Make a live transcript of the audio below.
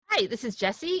Hi, this is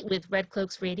Jessie with Red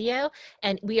Cloaks Radio,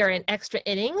 and we are in Extra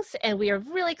Innings, and we are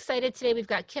really excited today. We've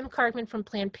got Kim Cardman from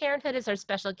Planned Parenthood as our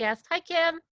special guest. Hi,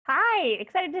 Kim. Hi,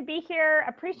 excited to be here.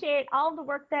 Appreciate all the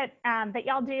work that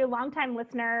y'all do. Longtime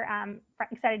listener,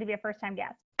 excited to be a first-time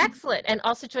guest. Excellent. And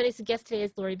also joining us as a guest today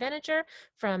is Lori Veninger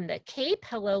from the Cape.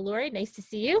 Hello, Lori. Nice to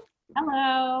see you.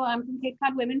 Hello, I'm from Cape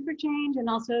Cod Women for Change and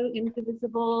also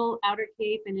Indivisible Outer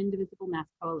Cape and Indivisible Mass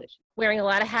Coalition. Wearing a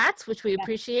lot of hats, which we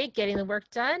appreciate, getting the work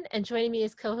done. And joining me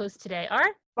as co-host today are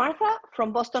Martha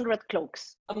from Boston Red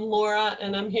Cloaks. I'm Laura,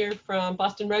 and I'm here from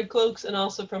Boston Red Cloaks and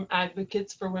also from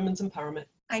Advocates for Women's Empowerment.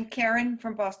 I'm Karen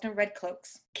from Boston Red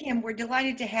Cloaks. Kim, we're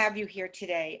delighted to have you here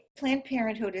today. Planned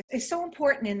Parenthood is so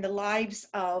important in the lives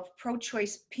of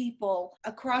pro-choice people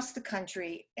across the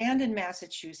country and in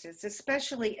Massachusetts,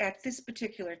 especially at this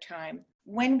particular time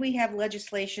when we have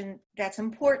legislation that's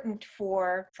important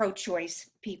for pro-choice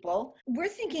people. We're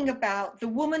thinking about the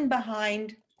woman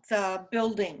behind the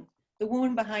building, the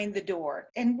woman behind the door.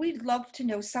 And we'd love to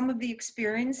know some of the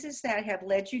experiences that have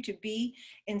led you to be,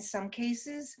 in some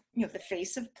cases, the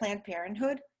face of Planned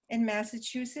Parenthood in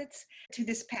Massachusetts, to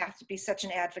this path to be such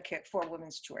an advocate for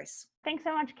women's choice. Thanks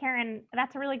so much, Karen.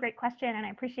 That's a really great question, and I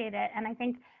appreciate it. And I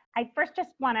think I first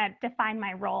just want to define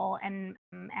my role and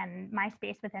my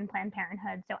space within Planned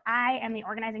Parenthood. So I am the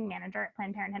organizing manager at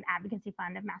Planned Parenthood Advocacy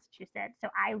Fund of Massachusetts. So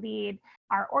I lead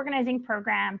our organizing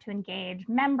program to engage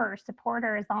members,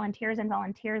 supporters, volunteers, and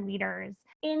volunteer leaders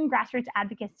in grassroots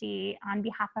advocacy on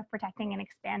behalf of protecting and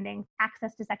expanding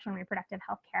access to sexual and reproductive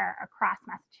health care across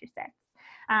Massachusetts.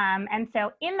 And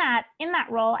so in that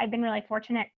role, I've been really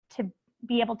fortunate to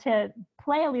be able to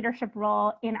play a leadership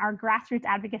role in our grassroots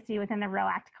advocacy within the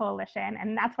ROACT Coalition.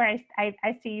 And that's where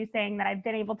I see you saying that I've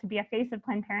been able to be a face of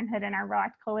Planned Parenthood in our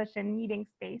ROACT Coalition meeting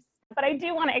space. But I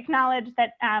do want to acknowledge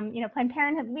that, Planned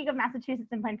Parenthood League of Massachusetts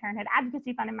and Planned Parenthood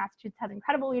Advocacy Fund in Massachusetts has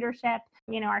incredible leadership.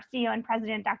 Our CEO and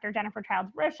president, Dr. Jennifer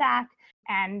Childs-Roshak,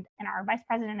 and our vice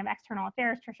president of external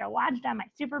affairs, Trisha Wajda, my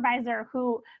supervisor,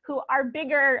 who are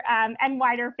bigger and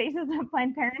wider faces of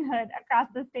Planned Parenthood across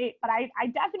the state. But I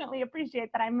definitely appreciate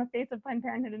that I'm a face of Planned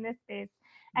Parenthood in this space,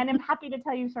 and I'm happy to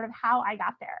tell you sort of how I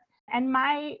got there. And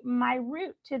my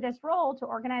route to this role, to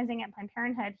organizing at Planned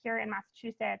Parenthood here in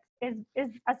Massachusetts,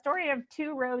 is a story of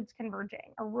two roads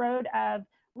converging: a road of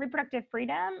reproductive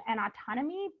freedom and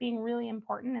autonomy being really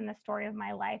important in the story of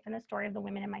my life and the story of the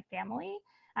women in my family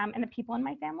and the people in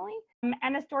my family,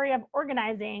 and a story of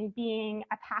organizing being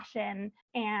a passion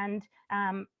and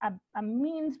a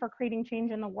means for creating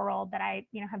change in the world that I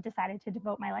have decided to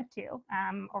devote my life to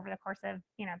over the course of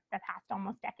the past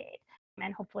almost decade,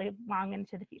 and hopefully long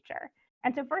into the future.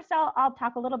 And so first I'll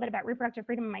talk a little bit about reproductive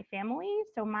freedom in my family.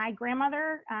 So my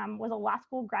grandmother was a law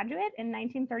school graduate in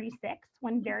 1936,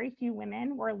 when very few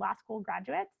women were law school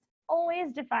graduates.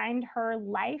 Always defined her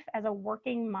life as a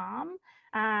working mom,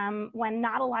 when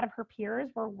not a lot of her peers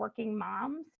were working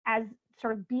moms, as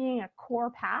sort of being a core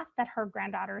path that her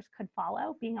granddaughters could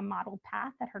follow, being a modeled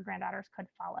path that her granddaughters could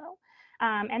follow.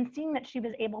 And seeing that she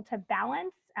was able to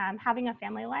balance having a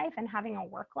family life and having a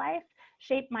work life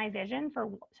shaped my vision for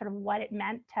sort of what it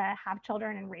meant to have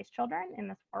children and raise children in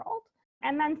this world.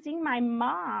 And then seeing my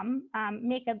mom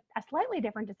make a slightly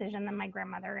different decision than my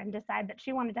grandmother and decide that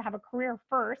she wanted to have a career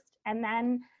first and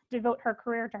then devote her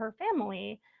career to her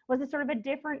family was a sort of a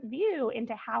different view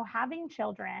into how having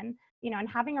children, and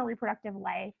having a reproductive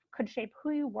life could shape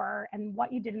who you were and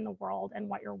what you did in the world and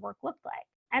what your work looked like.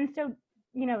 And so,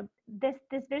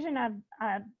 this vision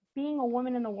of being a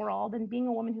woman in the world and being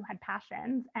a woman who had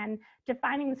passions and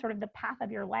defining sort of the path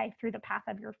of your life through the path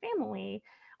of your family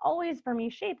always for me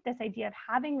shaped this idea of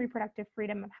having reproductive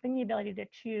freedom, of having the ability to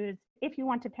choose if you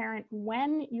want to parent,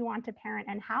 when you want to parent,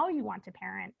 and how you want to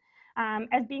parent,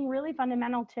 as being really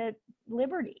fundamental to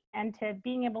liberty and to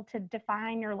being able to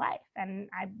define your life. And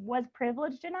I was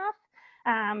privileged enough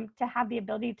to have the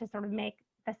ability to sort of make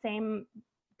the same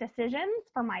decisions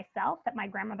for myself that my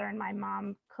grandmother and my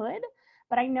mom could.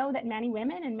 But I know that many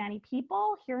women and many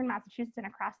people here in Massachusetts and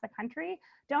across the country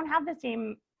don't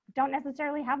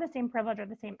necessarily have the same privilege or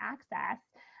the same access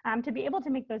to be able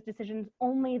to make those decisions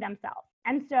only themselves.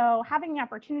 And so having the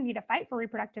opportunity to fight for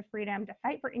reproductive freedom, to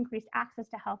fight for increased access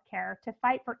to healthcare, to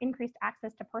fight for increased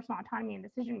access to personal autonomy and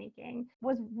decision-making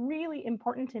was really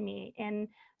important to me in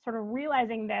sort of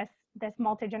realizing this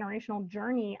multi-generational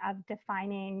journey of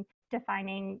defining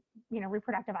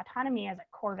reproductive autonomy as a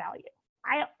core value.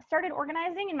 I started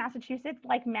organizing in Massachusetts,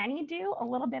 like many do, a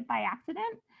little bit by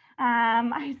accident.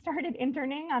 I started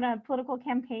interning on a political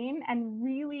campaign and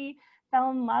really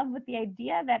fell in love with the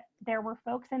idea that there were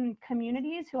folks in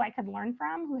communities who I could learn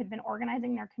from, who had been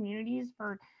organizing their communities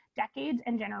for decades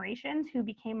and generations who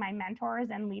became my mentors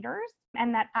and leaders,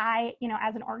 and that I,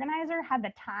 as an organizer, had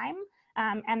the time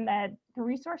and the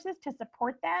resources to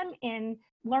support them in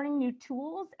learning new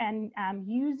tools and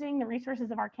using the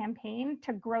resources of our campaign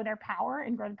to grow their power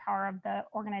and grow the power of the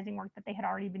organizing work that they had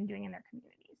already been doing in their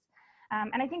communities.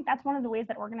 And I think that's one of the ways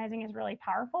that organizing is really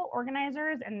powerful.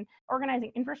 Organizers and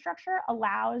organizing infrastructure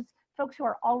allows folks who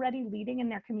are already leading in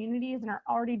their communities and are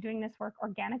already doing this work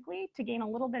organically to gain a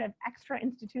little bit of extra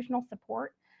institutional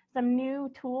support, some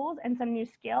new tools and some new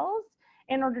skills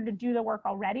in order to do the work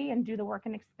already and do the work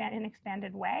in an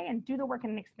expanded way and do the work in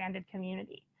an expanded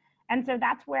community. And so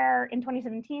that's where in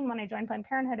 2017, when I joined Planned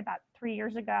Parenthood about 3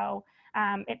 years ago,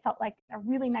 it felt like a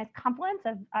really nice confluence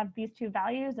of these two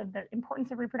values, of the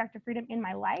importance of reproductive freedom in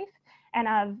my life and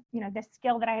of the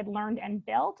skill that I had learned and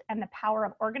built and the power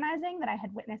of organizing that I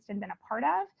had witnessed and been a part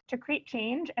of to create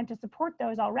change and to support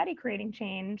those already creating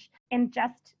change in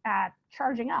just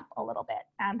charging up a little bit,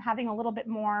 having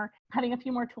a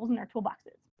few more tools in their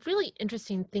toolboxes. Really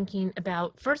interesting thinking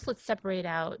about, first, let's separate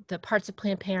out the parts of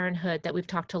Planned Parenthood that we've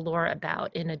talked to Laura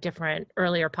about in a different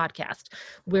earlier podcast,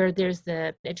 where there's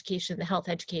the education, the health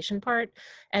education part.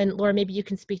 And Laura, maybe you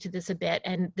can speak to this a bit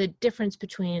and the difference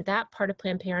between that part of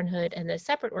Planned Parenthood and the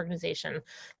separate organization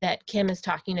that Kim is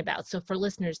talking about. So for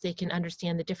listeners, they can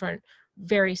understand the different,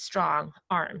 very strong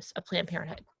arms of Planned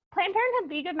Parenthood. Planned Parenthood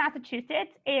League of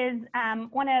Massachusetts is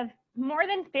one of more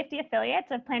than 50 affiliates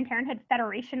of Planned Parenthood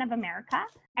Federation of America.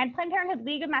 And Planned Parenthood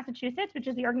League of Massachusetts, which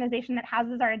is the organization that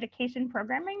houses our education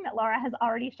programming that Laura has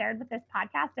already shared with this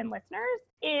podcast and listeners,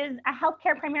 is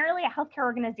primarily a healthcare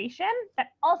organization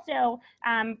that also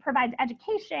provides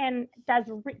education, does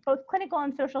both clinical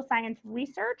and social science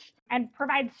research, and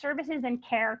provides services and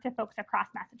care to folks across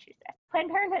Massachusetts. Planned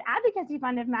Parenthood Advocacy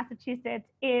Fund of Massachusetts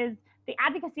is the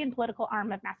advocacy and political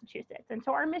arm of Massachusetts. And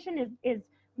so our mission is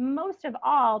most of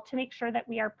all to make sure that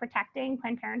we are protecting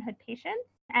Planned Parenthood patients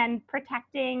and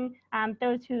protecting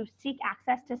those who seek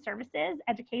access to services,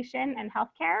 education, and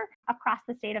healthcare across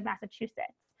the state of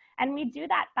Massachusetts. And we do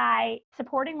that by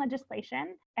supporting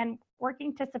legislation and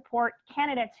working to support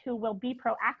candidates who will be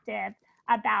proactive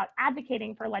about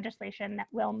advocating for legislation that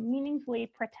will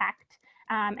meaningfully protect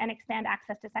and expand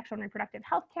access to sexual and reproductive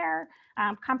health care,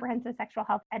 comprehensive sexual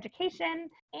health education,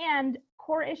 and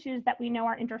core issues that we know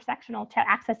are intersectional to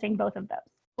accessing both of those.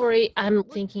 Lori, I'm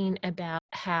thinking about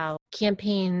how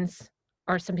campaigns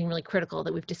are something really critical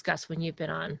that we've discussed when you've been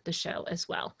on the show as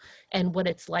well, and what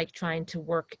it's like trying to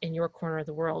work in your corner of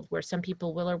the world where some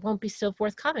people will or won't be so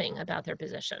forthcoming about their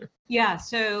position. Yeah,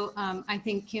 so I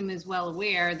think Kim is well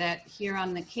aware that here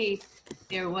on the Cape,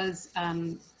 there was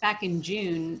back in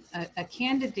June a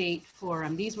candidate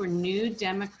forum. These were new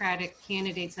Democratic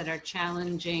candidates that are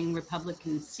challenging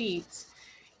Republican seats.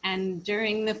 And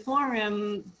during the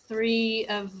forum, 3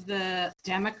 of the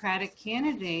Democratic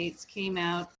candidates came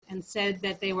out and said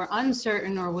that they were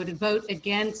uncertain or would vote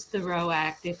against the Roe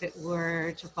Act if it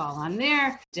were to fall on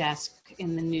their desk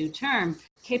in the new term.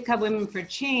 Cape Cod Women for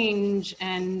Change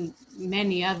and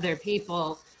many other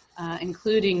people,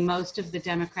 including most of the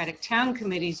Democratic town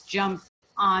committees, jumped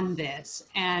on this.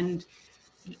 And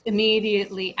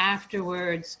immediately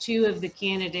afterwards, 2 of the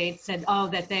candidates said,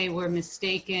 that they were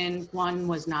mistaken. One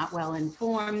was not well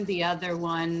informed. The other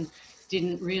one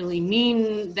didn't really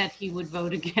mean that he would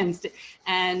vote against it.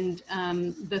 And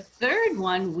the third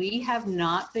one, we have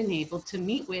not been able to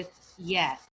meet with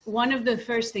yet. One of the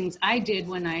first things I did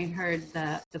when I heard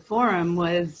the forum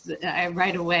was I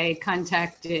right away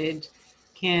contacted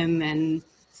Kim and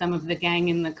some of the gang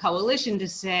in the coalition to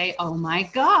say, oh my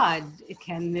God,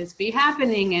 can this be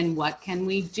happening and what can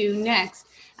we do next?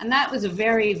 And that was a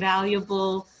very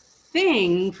valuable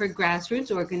thing for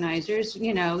grassroots organizers.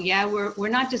 We're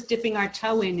not just dipping our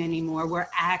toe in anymore. We're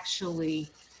actually,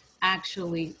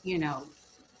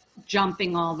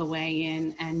 jumping all the way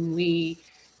in, and we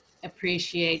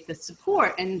appreciate the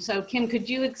support. And so, Kim, could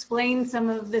you explain some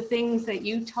of the things that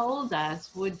you told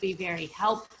us would be very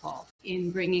helpful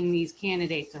in bringing these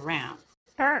candidates around?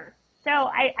 Sure. So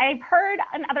I've heard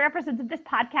in other episodes of this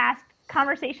podcast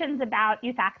conversations about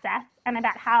youth access and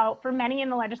about how for many in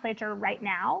the legislature right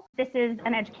now, this is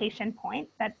an education point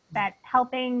that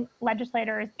helping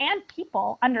legislators and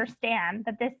people understand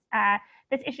that this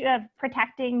issue of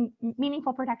protecting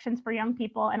meaningful protections for young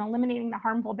people and eliminating the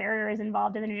harmful barriers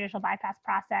involved in the judicial bypass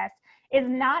process is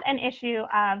not an issue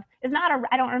of,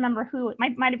 I don't remember who, it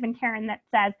might have been Karen that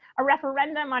says a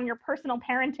referendum on your personal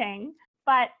parenting,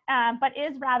 but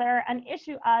is rather an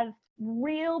issue of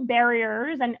real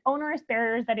barriers and onerous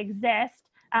barriers that exist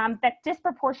that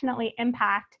disproportionately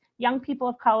impact young people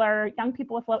of color, young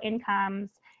people with low incomes,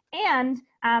 and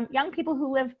young people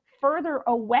who live further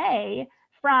away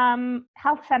from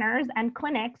health centers and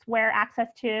clinics where access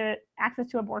to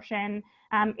abortion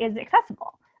is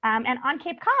accessible. And on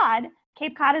Cape Cod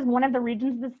is one of the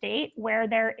regions of the state where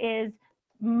there is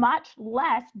much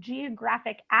less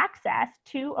geographic access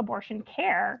to abortion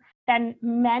care than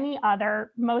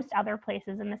most other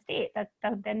places in the state.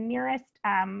 The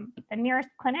nearest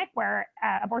clinic where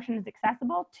abortion is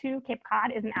accessible to Cape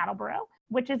Cod is in Attleboro,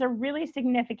 which is a really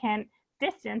significant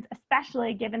distance,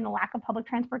 especially given the lack of public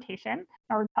transportation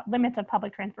or limits of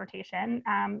public transportation,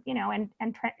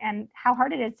 and how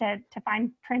hard it is to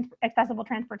find accessible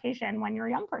transportation when you're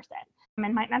a young person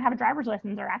and might not have a driver's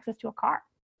license or access to a car.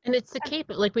 And it's the Cape,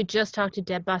 like we just talked to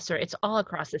Deb Busser, it's all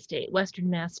across the state, Western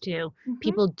Mass too. Mm-hmm.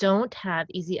 People don't have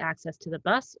easy access to the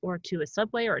bus or to a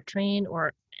subway or a train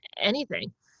or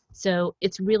anything. So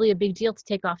it's really a big deal to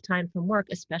take off time from work,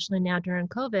 especially now during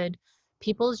COVID.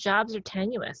 People's jobs are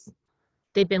tenuous.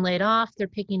 They've been laid off, they're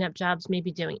picking up jobs,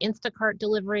 maybe doing Instacart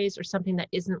deliveries or something that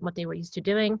isn't what they were used to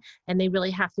doing. And they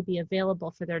really have to be available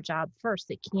for their job first.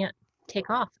 They can't take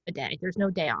off a day. There's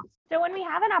no day off. So when we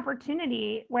have an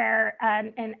opportunity where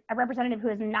a representative who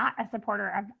is not a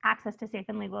supporter of access to safe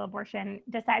and legal abortion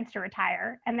decides to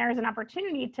retire, and there's an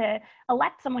opportunity to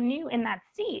elect someone new in that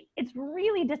seat, it's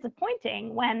really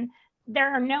disappointing when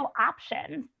there are no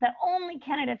options. The only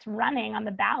candidates running on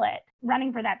the ballot,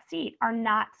 running for that seat, are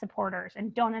not supporters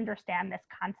and don't understand this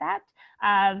concept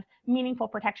of meaningful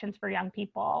protections for young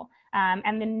people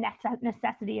and the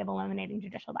necessity of eliminating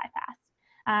judicial bypass.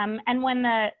 And when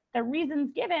the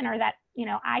reasons given are that,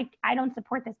 I don't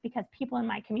support this because people in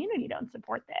my community don't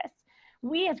support this,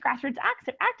 we as grassroots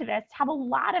activists have a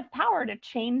lot of power to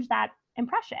change that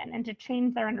impression and to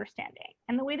change their understanding.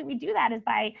 And the way that we do that is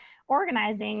by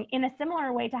organizing in a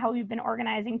similar way to how we've been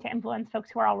organizing to influence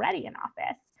folks who are already in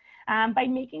office. By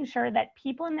making sure that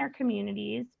people in their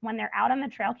communities, when they're out on the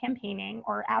trail campaigning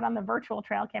or out on the virtual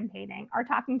trail campaigning, are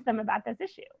talking to them about this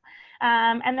issue.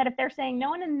 And that if they're saying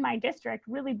no one in my district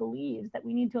really believes that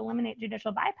we need to eliminate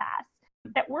judicial bypass,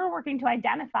 that we're working to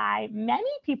identify many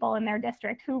people in their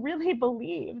district who really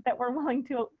believe that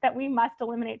that we must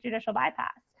eliminate judicial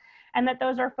bypass. And that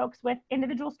those are folks with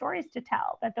individual stories to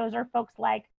tell, that those are folks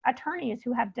like attorneys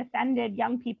who have defended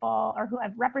young people or who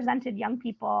have represented young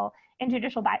people in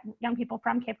young people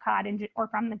from Cape Cod or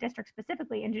from the district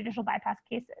specifically in judicial bypass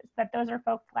cases, that those are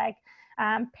folks like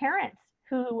parents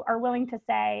who are willing to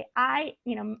say,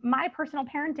 my personal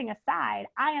parenting aside,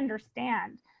 I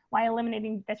understand why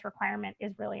eliminating this requirement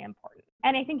is really important.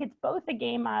 And I think it's both a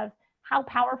game of how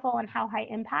powerful and how high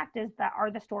impact are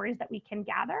the stories that we can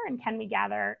gather, and can we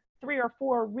gather 3 or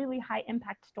 4 really high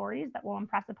impact stories that will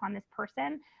impress upon this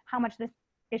person how much this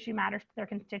issue matters to their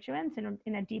constituents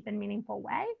in a deep and meaningful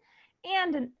way,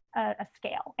 and a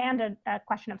scale, and a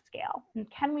question of scale. And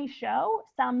can we show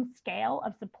some scale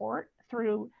of support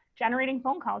through generating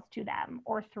phone calls to them,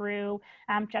 or through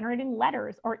generating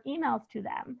letters or emails to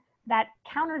them that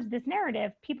counters this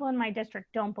narrative? People in my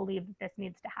district don't believe that this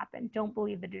needs to happen, don't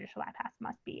believe the judicial bypass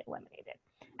must be eliminated.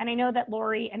 And I know that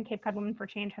Lori and Cape Cod Women for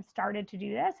Change have started to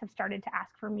do this, have started to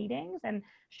ask for meetings and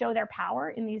show their power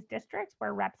in these districts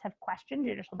where reps have questioned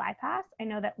judicial bypass. I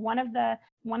know that one of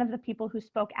the people who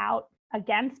spoke out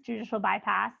against judicial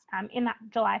bypass in that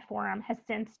July forum has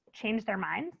since changed their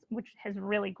minds, which is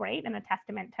really great and a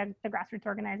testament to the grassroots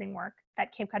organizing work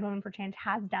that Cape Cod Women for Change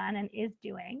has done and is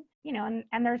doing.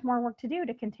 And there's more work to do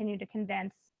to continue to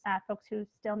convince folks who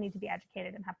still need to be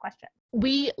educated and have questions.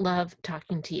 We love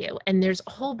talking to you, and there's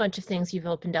a whole bunch of things you've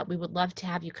opened up. We would love to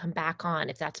have you come back on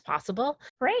if that's possible.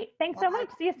 Great. Thanks so much.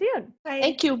 See you soon.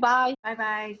 Thank you. Bye.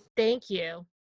 Bye-bye. Thank you.